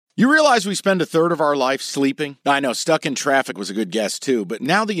You realize we spend a third of our life sleeping? I know, stuck in traffic was a good guess too, but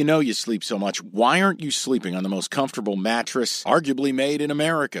now that you know you sleep so much, why aren't you sleeping on the most comfortable mattress arguably made in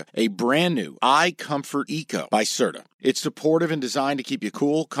America? A brand new iComfort Eco by Serta. It's supportive and designed to keep you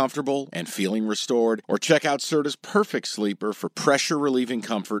cool, comfortable, and feeling restored. Or check out Serta's Perfect Sleeper for pressure-relieving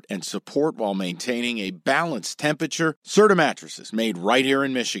comfort and support while maintaining a balanced temperature. Serta mattresses made right here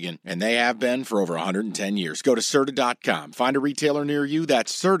in Michigan, and they have been for over 110 years. Go to Serta.com. Find a retailer near you.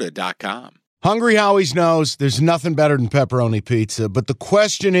 That's Serta.com. Hungry Howie's knows there's nothing better than pepperoni pizza, but the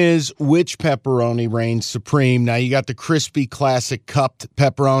question is, which pepperoni reigns supreme? Now, you got the crispy, classic cupped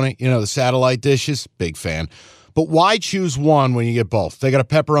pepperoni, the satellite dishes. Big fan. But why choose one when you get both? They got a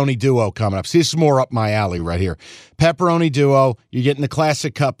pepperoni duo coming up. See, this is more up my alley right here. Pepperoni duo, you're getting the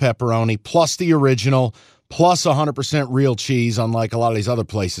classic cup pepperoni, plus the original, plus 100% real cheese, unlike a lot of these other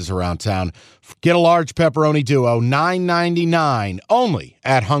places around town. Get a large pepperoni duo, $9.99, only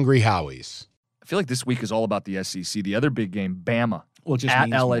at Hungry Howie's. I feel like this week is all about the SEC. The other big game, Bama just at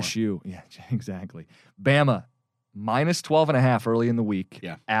LSU. More. Yeah, exactly. Bama. Minus 12.5 early in the week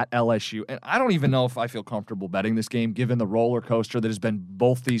at LSU. And I don't even know if I feel comfortable betting this game given the roller coaster that has been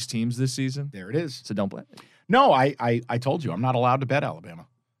both these teams this season. There it is. So don't bet. No, I told you I'm not allowed to bet Alabama.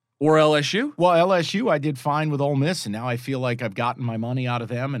 Or LSU? Well, LSU I did fine with Ole Miss, and now I feel like I've gotten my money out of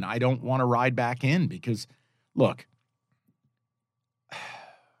them, and I don't want to ride back in because, look.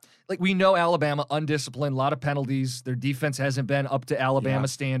 Like, we know Alabama, undisciplined, a lot of penalties. Their defense hasn't been up to Alabama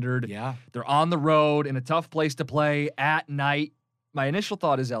standard. Yeah. They're on the road in a tough place to play at night. My initial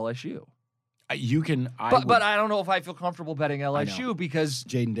thought is LSU. But I don't know if I feel comfortable betting LSU because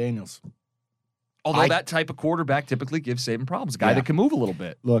Jaden Daniels. Although that type of quarterback typically gives Saban problems, a guy that can move a little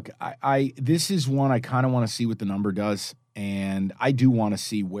bit. Look, this is one I kind of want to see what the number does, and I do want to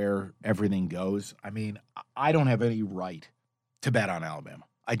see where everything goes. I mean, I don't have any right to bet on Alabama.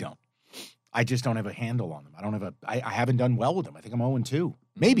 I don't. I just don't have a handle on them. I haven't done well with them. I think I'm 0-2,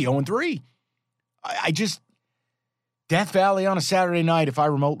 maybe 0-3. I just Death Valley on a Saturday night. If I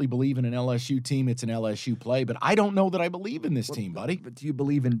remotely believe in an LSU team, it's an LSU play. But I don't know that I believe in this team, buddy. But do you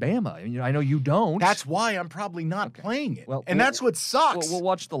believe in Bama? I know you don't. That's why I'm probably not playing it. Well, that's what sucks. We'll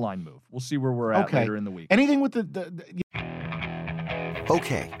watch the line move. We'll see where we're at later in the week. Anything with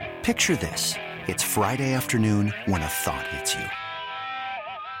Okay, picture this. It's Friday afternoon when a thought hits you.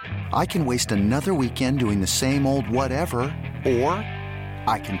 I can waste another weekend doing the same old whatever, or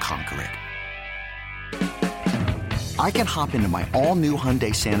I can conquer it. I can hop into my all-new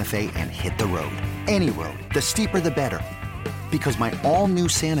Hyundai Santa Fe and hit the road. Any road. The steeper, the better. Because my all-new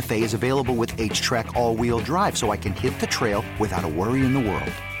Santa Fe is available with H-Track all-wheel drive, so I can hit the trail without a worry in the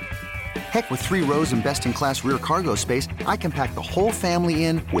world. Heck, with 3 rows and best-in-class rear cargo space, I can pack the whole family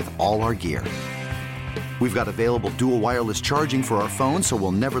in with all our gear. We've got available dual wireless charging for our phones, so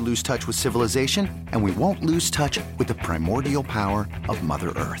we'll never lose touch with civilization, and we won't lose touch with the primordial power of Mother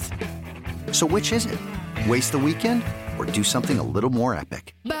Earth. So which is it? Waste the weekend or do something a little more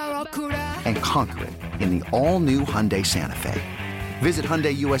epic? And conquer it in the all-new Hyundai Santa Fe. Visit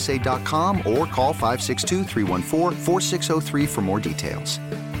HyundaiUSA.com or call 562-314-4603 for more details.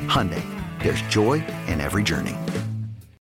 Hyundai, there's joy in every journey.